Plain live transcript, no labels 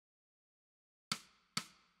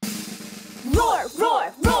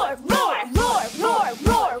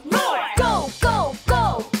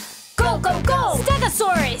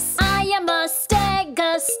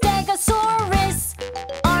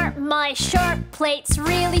my sharp plate's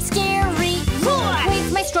really scary. Roar!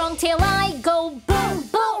 With my strong tail I go boom,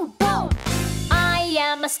 boom, boom. I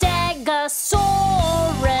am a stegosaurus.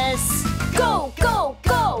 Go, go,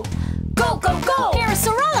 go, go, go, go.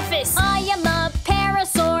 Parasaurolophus. I am a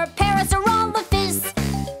parasaurolophus.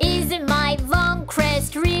 Isn't my long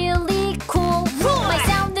crest really cool? Roar! My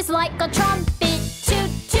sound is like a trumpet.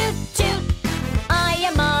 Toot, toot, toot. I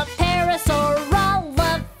am a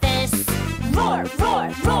parasaurolophus. Roar,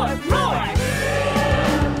 roar, roar, roar.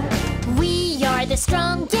 We are the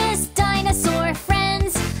strongest dinosaur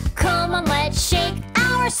friends. Come on, let's shake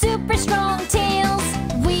our super strong tails.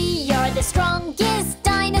 We are the strongest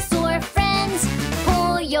dinosaur friends.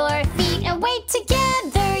 Pull your feet and wait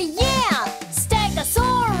together, yeah!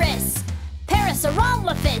 Stegosaurus,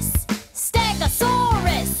 Parasaurolophus.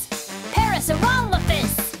 Stegosaurus,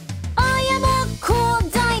 Parasaurolophus. I am a cool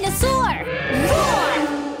dinosaur. Roar!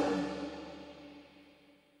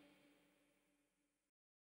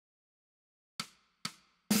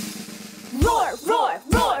 Roar, roar,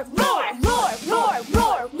 roar, roar, roar, roar,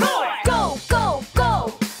 roar, roar. Go, go,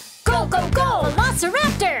 go, go, go, go.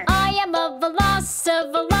 Velociraptor. I am a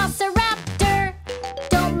velociraptor.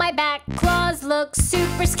 Don't my back claws look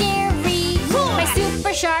super scary? Roar. My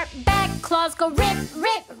super sharp back claws go rip,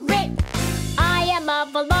 rip, rip. I am a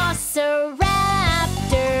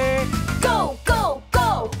velociraptor. Go, go,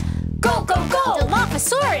 go, go, go, go.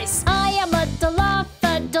 Dilophosaurus. I am a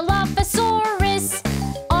Dilophosaurus.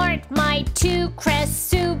 Aren't my two crests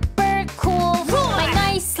super cool? Roar. My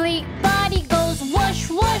nice sleek body goes whoosh,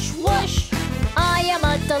 whoosh, whoosh. I am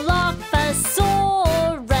a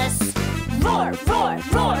Dilophosaurus. Roar, roar,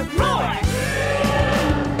 roar, roar.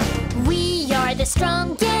 We are the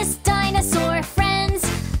strongest dinosaur friends.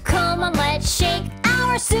 Come on, let's shake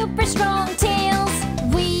our super strong tails.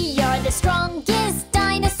 We are the strongest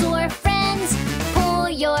dinosaur friends. Pull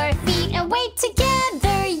your feet and wait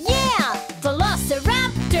together, yeah!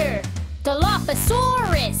 Velociraptor,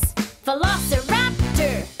 Dilophosaurus,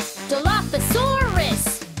 Velociraptor,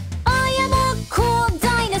 Dilophosaurus. I am a cool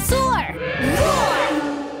dinosaur. Roar!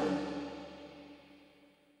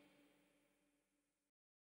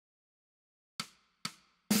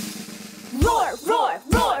 Roar, roar,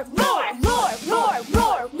 roar, roar, roar, roar,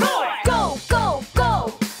 roar, roar. Go, go,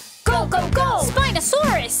 go, go, go, go.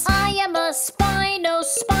 Spinosaurus. I am a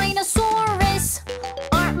Spinosaurus.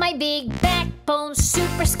 Aren't my big backbones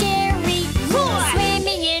super scary? Roar.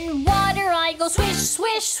 Swimming in water I go swish,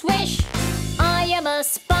 swish, swish. I am a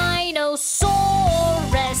Spinosaurus.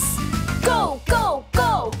 Go, go,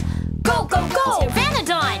 go, go, go, go.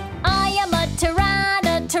 Pteranodon. I am a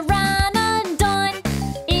Pteranodon.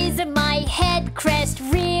 Isn't my head crest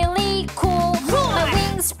really cool? Roar. My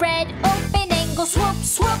wings spread open and go swoop,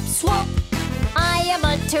 swoop, swoop. I am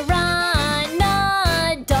a Pteranodon.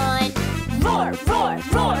 Roar, roar,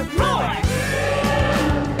 roar, roar.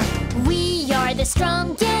 We are the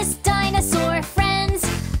strongest dinosaur friends.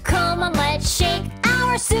 Come on, let's shake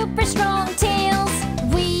our super strong tails.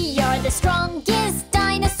 We are the strongest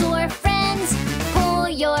dinosaur friends. Pull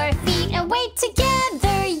your feet and wait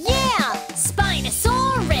together, yeah!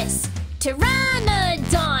 Spinosaurus,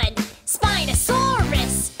 Pteranodon.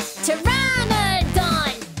 Spinosaurus,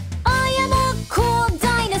 Pteranodon. I am a cool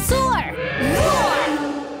dinosaur. Roar!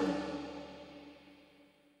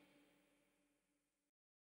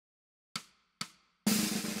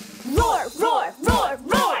 Roar, roar, roar,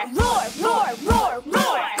 roar, roar, roar, roar,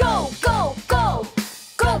 roar. Go, go, go,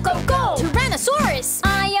 go, go, go. Tyrannosaurus.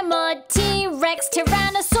 I am a T-Rex,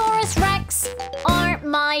 Tyrannosaurus Rex. Aren't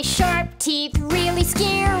my sharp teeth really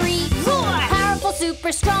scary? Roar. Powerful,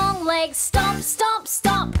 super strong legs, stomp, stomp,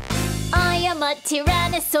 stomp. I am a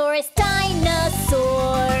Tyrannosaurus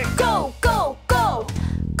dinosaur. Go, go, go,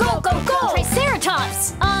 go, go, go.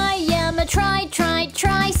 Triceratops. I am a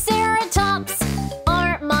Triceratops.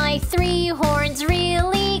 Aren't my three horns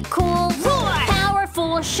really cool? Roar.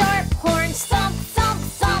 Powerful, sharp horns, thump, thump,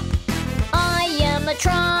 thump. I am a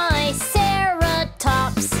Triceratops.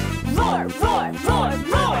 Roar, roar, roar,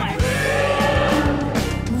 roar.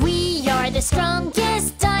 We are the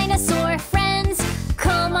strongest dinosaur friends.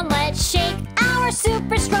 Come on, let's shake our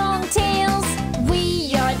super strong tails.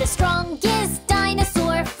 We are the strongest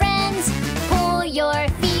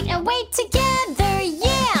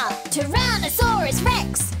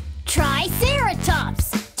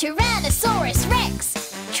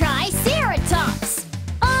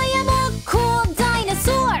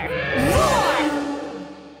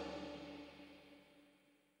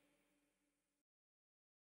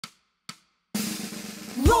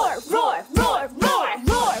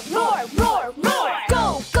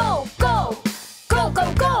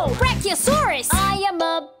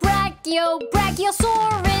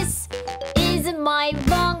Brachiosaurus. Isn't my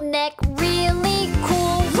long neck really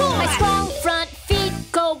cool? My strong front feet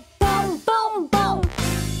go boom, boom, boom.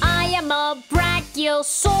 I am a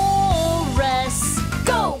Brachiosaurus.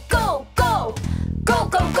 Go, go, go, go,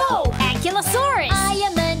 go, go. Ankylosaurus. I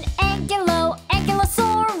am an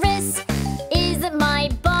Ankylosaurus. Isn't my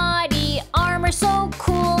body armor so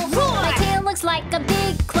cool? My tail looks like a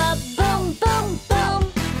big club. Boom, boom,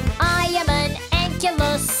 boom. I am an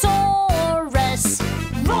Ankylosaurus.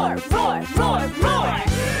 Roar, roar, roar, roar.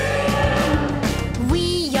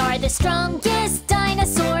 We are the strongest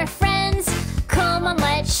dinosaur friends. Come on,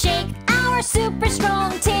 let's shake our super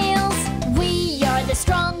strong tails. We are the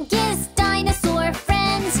strongest dinosaur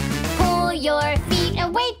friends. Pull your feet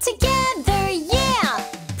and wait together, yeah!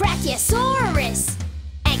 Brachiosaurus,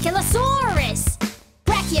 Ankylosaurus,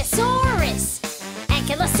 Brachiosaurus,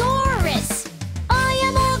 Ankylosaurus. I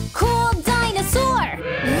am a cool dinosaur.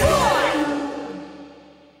 Roar!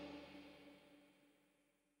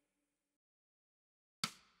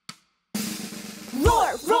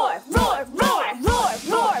 Roar, roar, roar, roar, roar,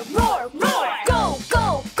 roar, roar, roar. Go,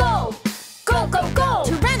 go, go, go, go, go.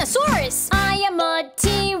 Tyrannosaurus. I am a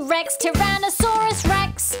T-Rex, Tyrannosaurus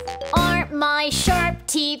Rex. Aren't my sharp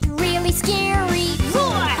teeth really scary?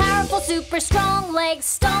 Roar! Powerful, super strong legs.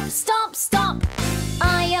 Stomp, stomp, stomp.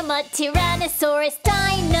 I am a Tyrannosaurus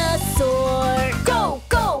dinosaur. Go,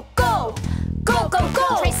 go, go, go, go,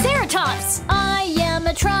 go. Triceratops. I am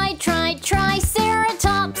a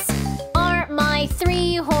Triceratops. Aren't my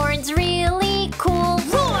 3 horns really cool?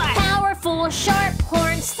 Roar! Powerful, sharp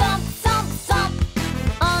horns. Thump, thump, thump.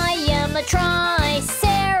 I am a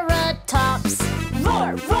Triceratops.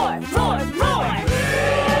 Roar, roar, roar, roar.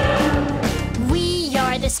 We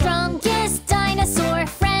are the strongest dinosaur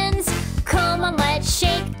friends. Come on, let's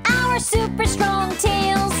shake our super strong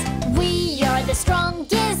tails. We are the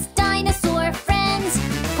strongest dinosaur friends.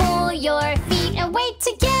 Pull your feet and wait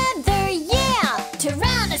together, yeah!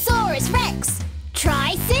 Tyrannosaurus Rex,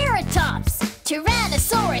 Triceratops,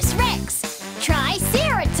 Tyrannosaurus Rex,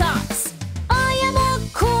 Triceratops. I am a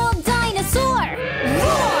cool dinosaur.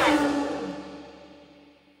 Roar!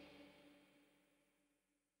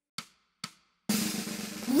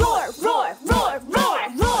 Roar, roar, roar, roar,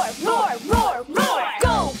 roar, roar, roar, roar.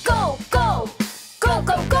 Go, go, go, go,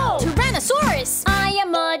 go, go. Tyrannosaurus. I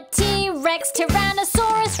am a T-Rex,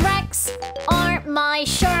 Tyrannosaurus Rex. Aren't my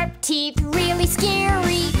sharp teeth really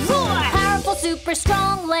scary? Roar! Powerful, super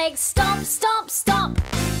strong legs. Stomp, stomp, stomp.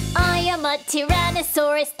 I am a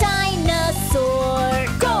Tyrannosaurus dinosaur.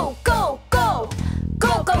 Go, go, go,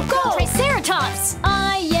 go, go, go. Triceratops.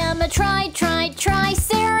 I am a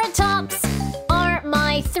Triceratops. Aren't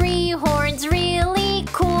my 3 horns really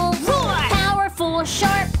cool? Roar! Powerful,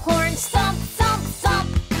 sharp horns. Thump, thump, thump.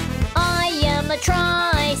 I am a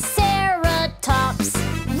Triceratops.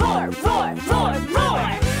 Roar, roar, roar,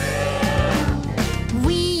 roar.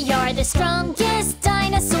 We are the strongest